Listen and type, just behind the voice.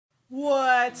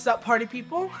What's up, party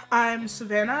people? I'm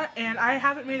Savannah, and I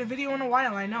haven't made a video in a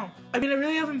while, I know. I mean, I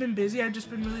really haven't been busy, I've just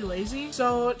been really lazy.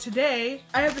 So today,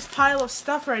 I have this pile of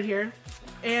stuff right here,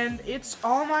 and it's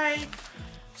all my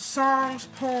songs,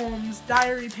 poems,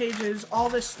 diary pages, all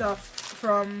this stuff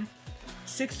from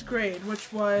 6th grade,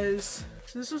 which was,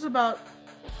 so this was about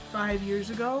 5 years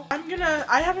ago.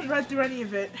 I haven't read through any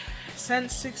of it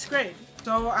since 6th grade,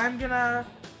 so I'm gonna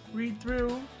read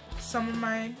through some of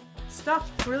my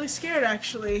stuff. I'm really scared,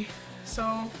 actually.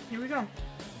 So here we go.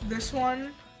 This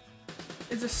one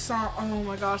is a song. Oh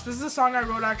my gosh, this is a song I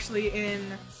wrote actually in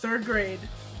 3rd grade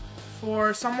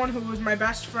for someone who was my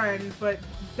best friend, but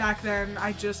back then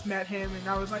I just met him and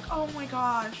I was like, oh my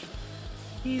gosh,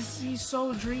 he's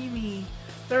so dreamy.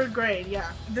 3rd grade,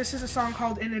 yeah. This is a song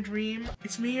called In a Dream.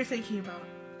 It's me you're thinking about.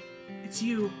 It's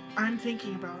you I'm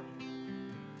thinking about.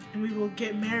 And we will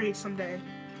get married someday.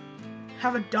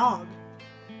 Have a dog.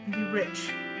 And be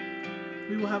rich.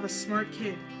 We will have a smart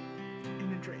kid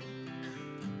in a dream.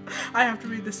 I have to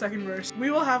read the second verse.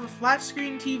 We will have a flat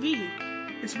screen TV.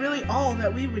 It's really all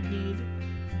that we would need.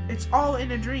 It's all in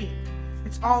a dream.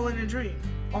 It's all in a dream.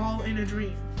 All in a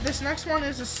dream. This next one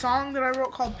is a song that I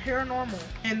wrote called Paranormal.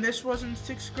 And this was in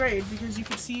 6th grade because you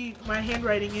could see my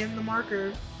handwriting in the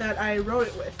marker that I wrote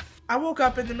it with. I woke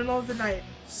up in the middle of the night,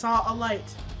 saw a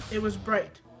light. It was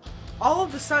bright. All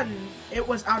of a sudden, it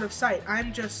was out of sight.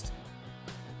 I'm just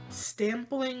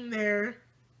stampling there,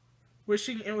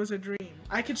 wishing it was a dream.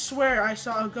 I could swear I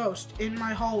saw a ghost in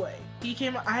my hallway.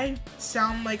 I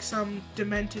sound like some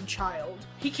demented child.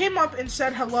 He came up and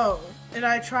said hello, and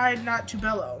I tried not to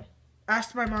bellow.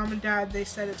 Asked my mom and dad, they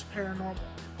said it's paranormal.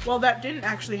 Well, that didn't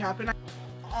actually happen.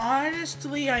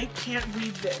 Honestly, I can't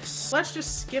read this. Let's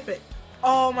just skip it.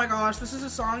 Oh my gosh, this is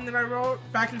a song that I wrote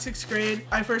back in 6th grade.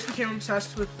 I first became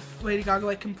obsessed with Lady Gaga,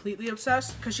 like completely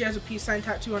obsessed, because she has a peace sign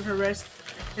tattoo on her wrist,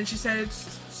 and she said it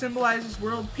symbolizes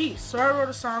world peace. So I wrote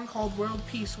a song called World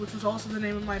Peace, which was also the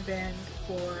name of my band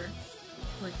for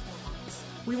like 4 months.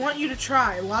 We want you to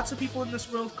try. Lots of people in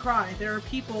this world cry. There are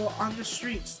people on the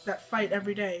streets that fight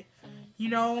every day. You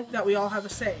know that we all have a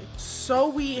say. So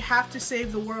we have to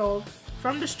save the world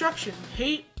from destruction,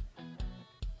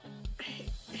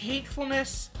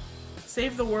 hatefulness,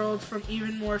 save the world from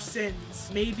even more sins.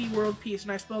 Maybe world peace,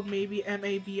 and I spelled maybe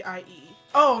M-A-B-I-E.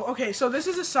 Oh, okay, so this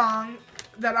is a song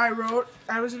that I wrote.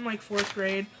 I was in like 4th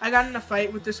grade. I got in a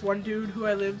fight with this one dude who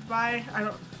I lived by. I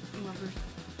don't remember.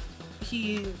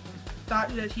 He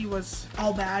thought that he was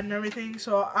all bad and everything,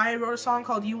 so I wrote a song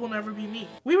called You Will Never Be Me.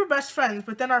 We were best friends,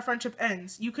 but then our friendship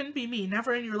ends. You couldn't be me,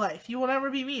 never in your life. You will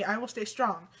never be me, I will stay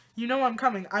strong. You know I'm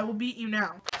coming, I will beat you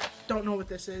now. Don't know what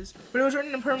this is, but it was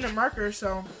written in permanent marker,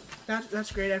 so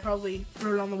that's great. I probably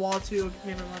wrote it on the wall too,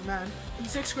 made my mom mad. In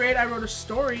 6th grade, I wrote a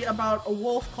story about a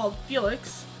wolf called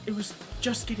Felix. It was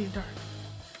just getting dark,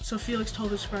 so Felix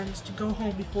told his friends to go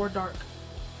home before dark.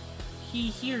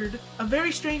 He heard a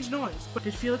very strange noise, but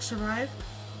did Felix survive,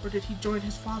 or did he join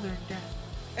his father in death?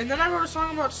 And then I wrote a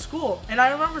song about school, and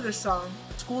I remember this song.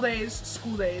 School days,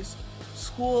 school days.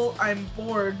 School, I'm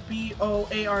bored,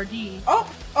 B-O-A-R-D.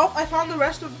 Oh, I found the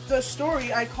rest of the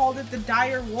story. I called it The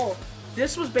Dire Wolf.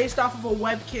 This was based off of a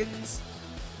Webkinz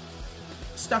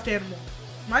stuffed animal.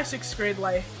 My 6th grade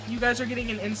life. You guys are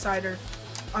getting an insider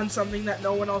on something that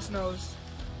no one else knows.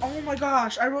 Oh my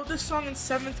gosh, I wrote this song in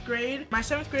 7th grade. My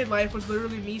 7th grade life was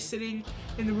literally me sitting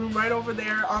in the room right over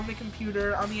there on the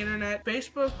computer, on the internet.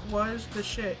 Facebook was the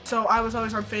shit. So I was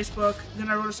always on Facebook. Then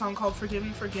I wrote a song called Forgive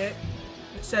and Forget.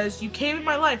 It says, you came in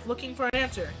my life looking for an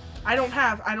answer. I don't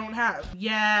have.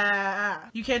 Yeah.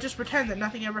 You can't just pretend that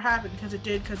nothing ever happened, because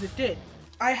it did.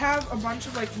 I have a bunch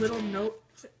of like little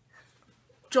notes.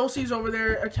 Josie's over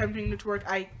there attempting to twerk.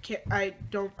 I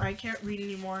can't read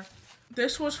anymore.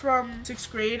 This was from 6th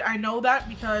grade. I know that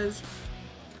because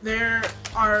there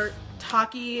are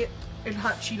Taki and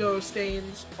Hot Cheeto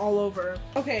stains all over.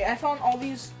 Okay, I found all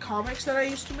these comics that I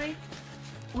used to make.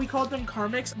 We called them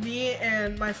Karmics. Me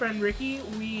and my friend Ricky,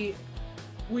 we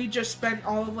just spent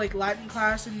all of like Latin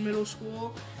class in middle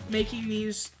school making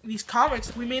these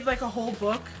comics. We made like a whole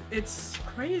book. It's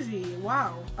crazy.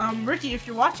 Wow. Ricky, if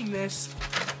you're watching this,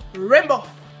 Rainbow.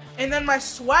 And then my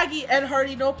swaggy Ed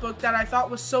Hardy notebook that I thought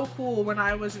was so cool when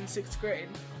I was in 6th grade.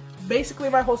 Basically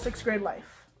my whole 6th grade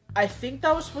life. I think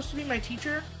that was supposed to be my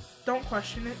teacher. Don't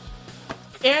question it.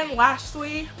 And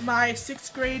lastly, my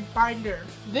 6th grade binder.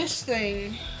 This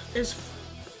thing is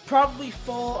probably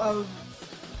full of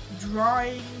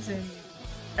drawings, and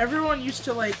everyone used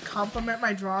to like compliment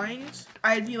my drawings.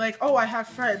 I'd be like, oh, I have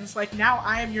friends. Like, now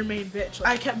I am your main bitch.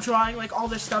 I kept drawing like all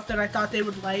this stuff that I thought they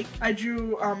would like. I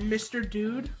drew Mr.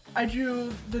 Dude. I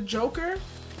drew the Joker.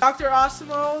 Dr.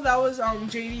 Osimo, that was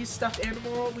JD's stuffed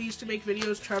animal. We used to make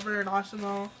videos, Trevor and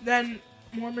Osimo. Then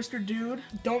more Mr. Dude.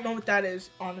 Don't know what that is,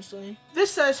 honestly.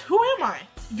 This says, who am I?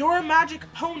 You're a magic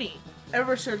pony.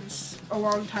 Ever since a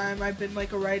long time, I've been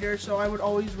like a writer, so I would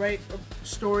always write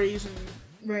stories and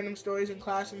random stories in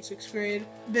class in 6th grade.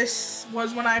 This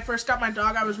was when I first got my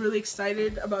dog. I was really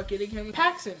excited about getting him.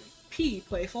 Paxton. P,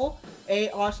 playful.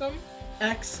 A, awesome.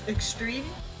 X, extreme.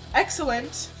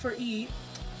 Excellent for E.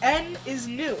 N is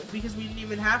new because we didn't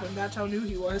even have him. That's how new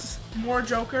he was. More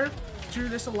Joker. Drew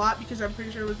this a lot because I'm pretty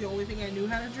sure it was the only thing I knew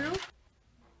how to draw.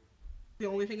 The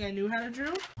only thing I knew how to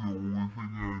draw.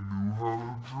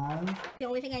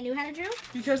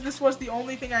 Because this was the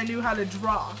only thing I knew how to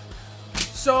draw.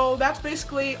 So that's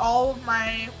basically all of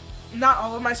my, not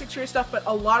all of my 6th grade stuff, but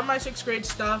a lot of my 6th grade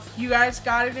stuff. You guys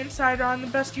got an insider on the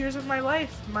best years of my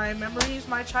life, my memories,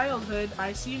 my childhood.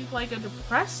 I seemed like a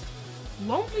depressed,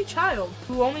 lonely child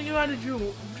who only knew how to draw.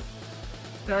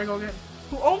 There I go again.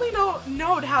 Who only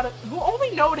knowed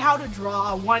how to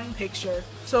draw one picture.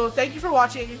 So thank you for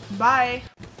watching. Bye.